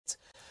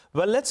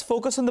Well, let's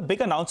focus on the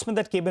big announcement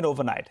that came in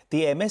overnight,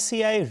 the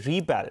MSCI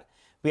rebal.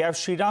 We have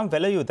Sriram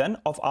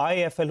Velayudhan of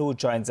IIFL who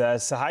joins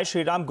us. Hi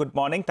Sriram, good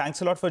morning.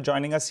 Thanks a lot for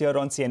joining us here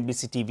on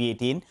CNBC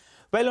TV18.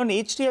 Well, on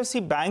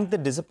HDFC Bank, the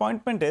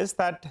disappointment is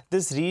that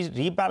this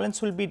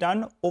rebalance will be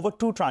done over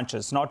two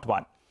tranches, not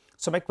one.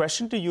 So my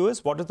question to you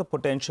is, what is the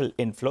potential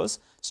inflows,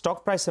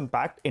 stock price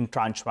impact in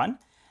tranche 1?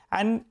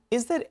 And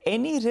is there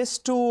any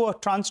risk to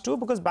tranche 2?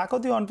 Because back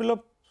of the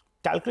envelope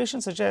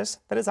calculation suggests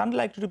there is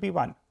unlikely to be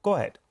one. Go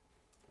ahead.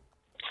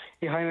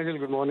 Yeah, hi Nigel,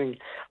 good morning.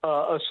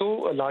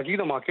 So largely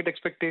the market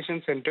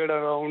expectations centered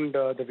around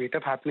the weight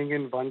up happening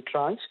in one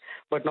tranche.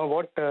 But now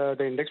what the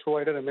index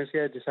provider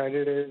MSCI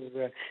decided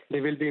is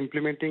they will be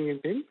implementing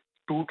it in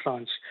two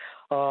tranches.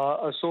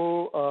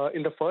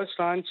 In the first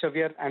tranche,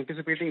 we are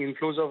anticipating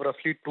inflows of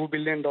roughly $2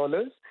 billion,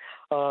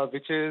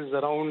 which is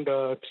around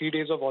 3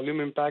 days of volume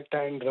impact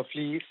and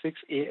roughly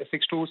 6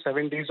 to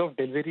 7 days of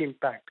delivery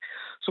impact.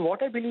 So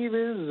what I believe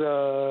is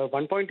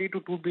 1.8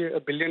 to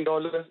 $2 billion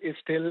is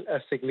still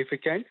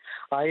significant.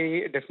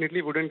 I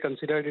definitely wouldn't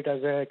consider it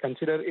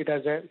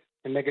as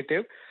a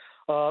negative.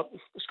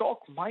 Stock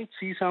might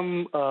see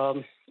some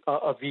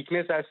a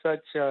weakness as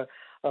such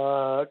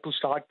to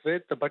start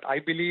with, but I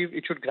believe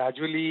it should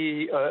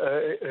gradually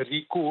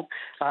recoup.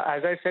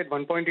 As I said,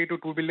 1.8 to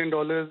 $2 billion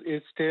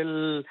is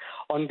still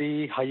on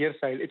the higher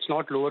side. It's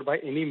not lower by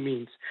any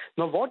means.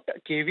 Now, what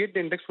caveat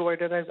the index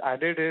provider has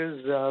added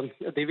is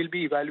they will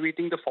be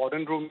evaluating the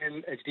foreign room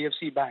in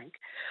HDFC Bank.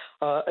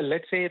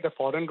 Let's say the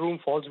foreign room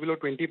falls below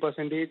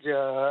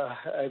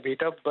 20%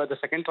 weight up, but the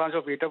second tranche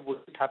of weight up would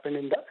happen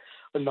in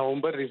the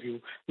November review.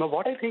 Now,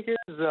 what I think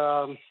is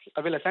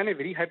I will assign a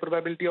very high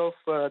probability of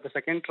the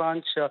second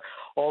tranche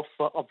of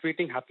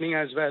upweighting happening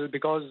as well,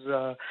 because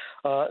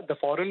the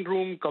foreign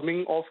room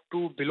coming off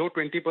to below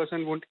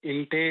 20% would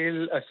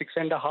entail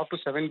 6.5 to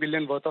 7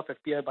 billion worth of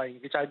FPI buying,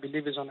 which I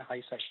believe is on a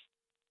high side.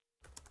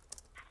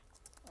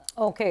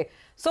 Okay.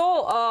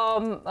 So,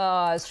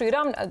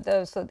 Sriram,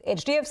 so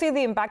HDFC,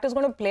 the impact is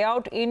going to play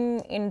out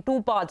in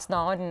two parts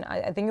now. And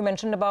I think you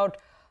mentioned about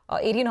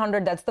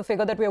 1,800. That's the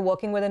figure that we're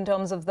working with in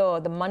terms of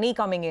the money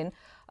coming in.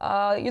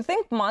 You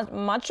think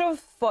much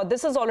of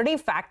this is already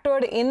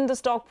factored in the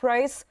stock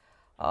price?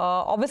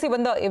 Obviously,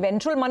 when the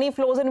eventual money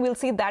flows in, we'll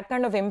see that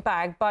kind of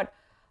impact. But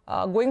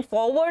going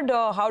forward,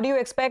 how do you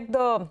expect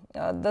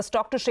the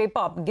stock to shape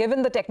up,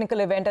 given the technical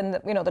event and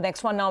the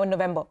next one now in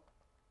November?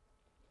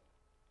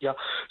 Yeah.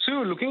 So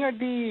looking at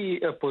the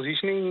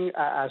positioning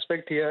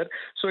aspect here,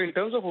 so in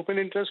terms of open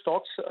interest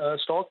stock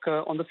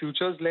on the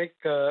futures leg,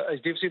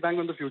 HDFC Bank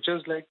on the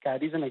futures leg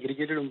carries an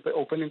aggregated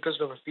open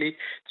interest of roughly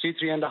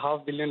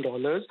 $3.5 billion.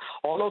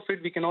 All of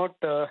it we cannot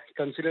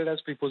consider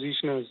as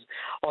prepositioners.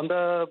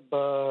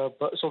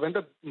 So when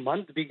the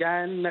month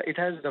began, it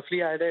has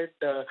roughly added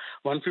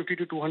 150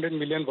 to 200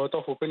 million worth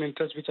of open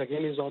interest, which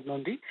again is on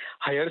the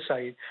higher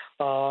side.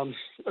 So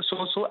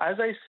as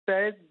I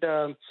said,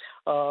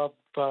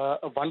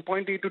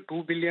 1.8 to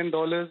 $2 billion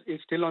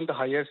is still on the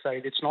higher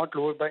side. It's not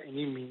lower by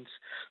any means.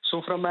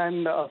 So from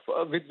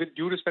with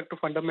due respect to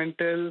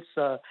fundamentals,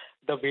 the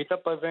weight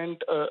up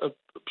event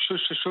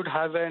should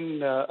have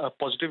a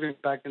positive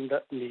impact in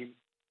the name.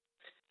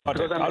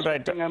 Because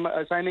I'm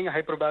assigning a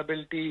high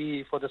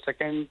probability for the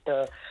second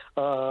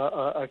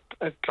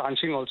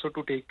tranching also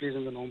to take place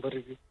in the November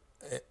review.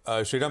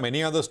 Sriram,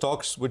 any other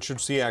stocks which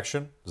should see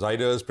action?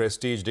 Zydus,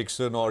 Prestige,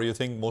 Dixon, or you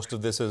think most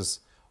of this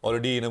is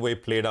already in a way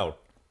played out?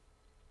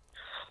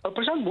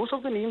 Prashant, most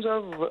of the names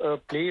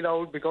have played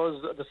out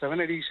because the 7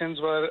 editions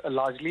were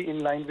largely in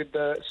line with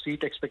the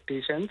street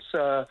expectations.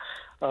 It's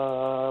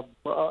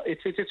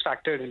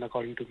factored in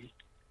according to me.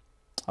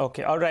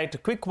 Okay, all right. A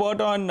quick word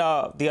on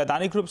the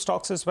Adani Group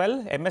stocks as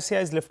well. MSCI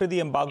has lifted the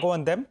embargo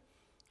on them.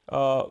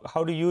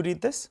 How do you read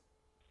this?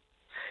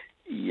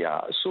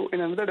 Yeah, so in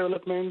another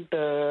development,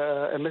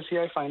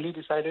 MSCI finally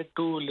decided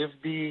to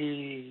lift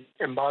the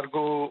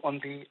embargo on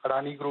the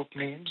Adani Group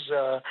names.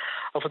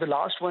 For the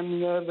last 1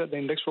 year, the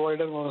index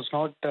provider was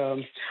not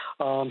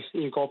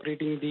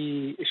incorporating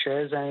the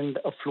shares and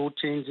float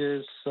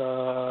changes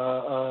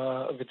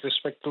with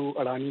respect to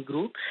Adani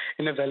Group.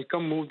 In a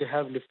welcome move, they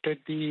have lifted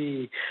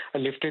the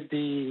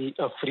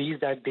freeze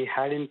that they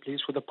had in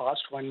place for the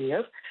past 1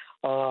 year.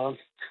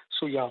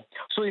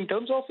 So in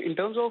terms of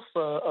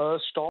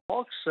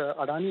stocks,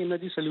 Adani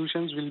Energy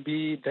Solutions will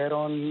be there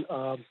on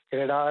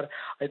radar.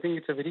 I think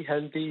it's a very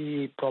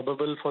healthy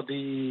probable for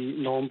the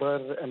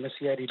November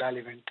MSCI reval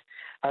event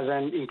as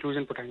an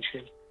inclusion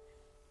potential.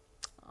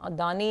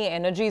 Adani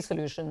Energy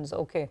Solutions,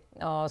 okay.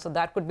 So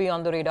that could be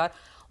on the radar.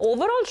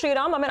 Overall,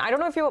 Sriram, I mean, I don't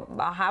know if you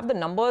have the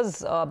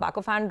numbers back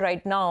of hand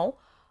right now.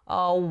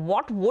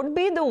 What would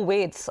be the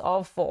weights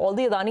of all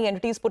the Adani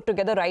entities put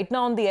together right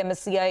now on the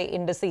MSCI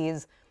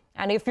indices?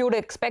 And if you would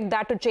expect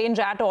that to change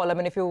at all, I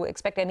mean, if you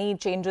expect any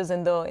changes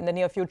in the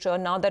near future,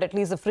 now that at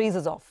least the freeze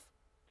is off?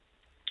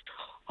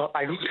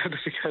 I don't have the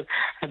figure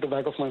at the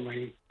back of my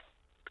mind.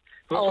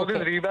 For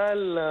this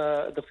reval,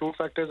 the float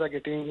factors are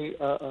getting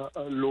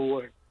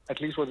lower,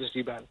 at least for this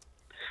reval.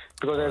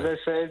 Because as I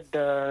said,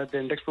 the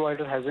index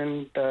provider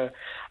hasn't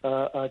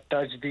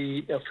touched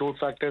the float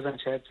factors and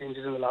share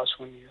changes in the last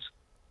 1 year.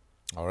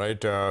 All right,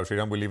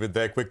 Sriram, we'll leave it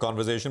there. Quick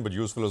conversation, but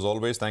useful as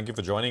always. Thank you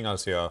for joining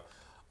us here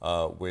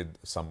with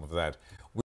some of that.